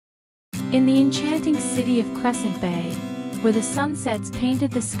In the enchanting city of Crescent Bay, where the sunsets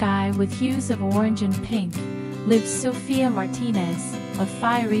painted the sky with hues of orange and pink, lived Sophia Martinez, a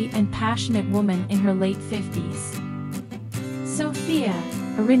fiery and passionate woman in her late 50s. Sophia,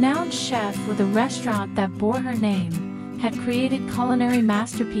 a renowned chef with a restaurant that bore her name, had created culinary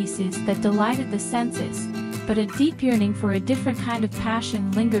masterpieces that delighted the senses, but a deep yearning for a different kind of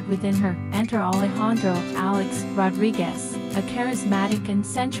passion lingered within her. Enter Alejandro Alex Rodriguez, a charismatic and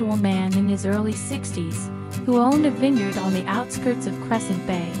sensual man in his early 60s, who owned a vineyard on the outskirts of Crescent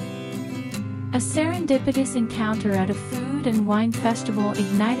Bay. A serendipitous encounter at a food and wine festival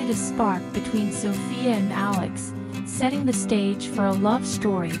ignited a spark between Sophia and Alex, setting the stage for a love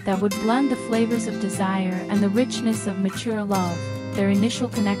story that would blend the flavors of desire and the richness of mature love. Their initial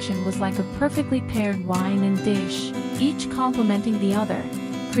connection was like a perfectly paired wine and dish, each complementing the other,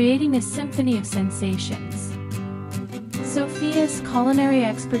 creating a symphony of sensations. Sophia's culinary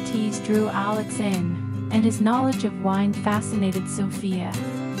expertise drew Alex in, and his knowledge of wine fascinated Sophia.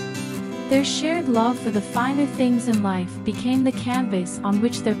 Their shared love for the finer things in life became the canvas on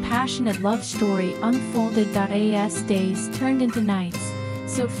which their passionate love story unfolded. As days turned into nights,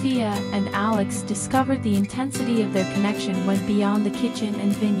 Sophia and Alex discovered the intensity of their connection went beyond the kitchen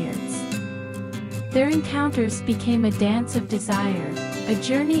and vineyards. Their encounters became a dance of desire, a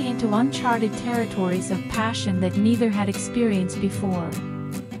journey into uncharted territories of passion that neither had experienced before.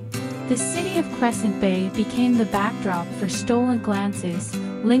 The city of Crescent Bay became the backdrop for stolen glances,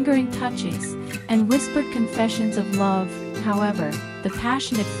 lingering touches, and whispered confessions of love. However, the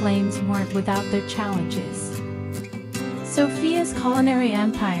passionate flames weren't without their challenges. Sophia's culinary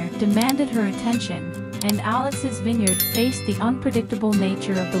empire demanded her attention, and Alex's vineyard faced the unpredictable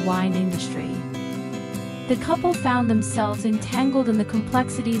nature of the wine industry. The couple found themselves entangled in the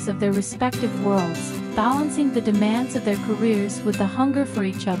complexities of their respective worlds, balancing the demands of their careers with the hunger for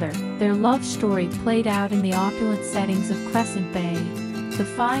each other. Their love story played out in the opulent settings of Crescent Bay, the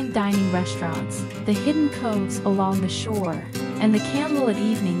fine dining restaurants, the hidden coves along the shore, and the candlelit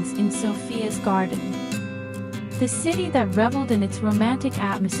evenings in Sophia's garden. The city that reveled in its romantic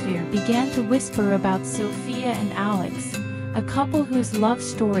atmosphere began to whisper about Sophia and Alex, a couple whose love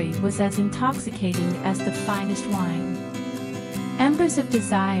story was as intoxicating as the finest wine. Embers of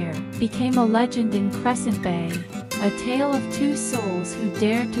Desire became a legend in Crescent Bay, a tale of two souls who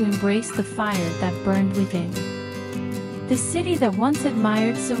dared to embrace the fire that burned within. The city that once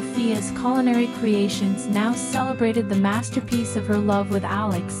admired Sophia's culinary creations now celebrated the masterpiece of her love with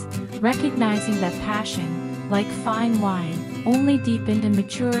Alex, recognizing that passion, like fine wine, only deepened and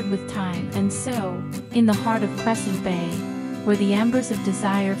matured with time. And so, in the heart of Crescent Bay, where the embers of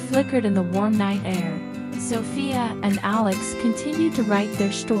desire flickered in the warm night air, Sophia and Alex continued to write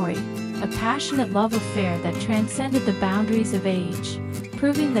their story, a passionate love affair that transcended the boundaries of age,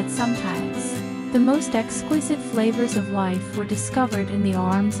 proving that sometimes the most exquisite flavors of life were discovered in the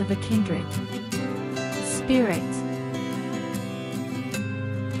arms of a kindred spirit.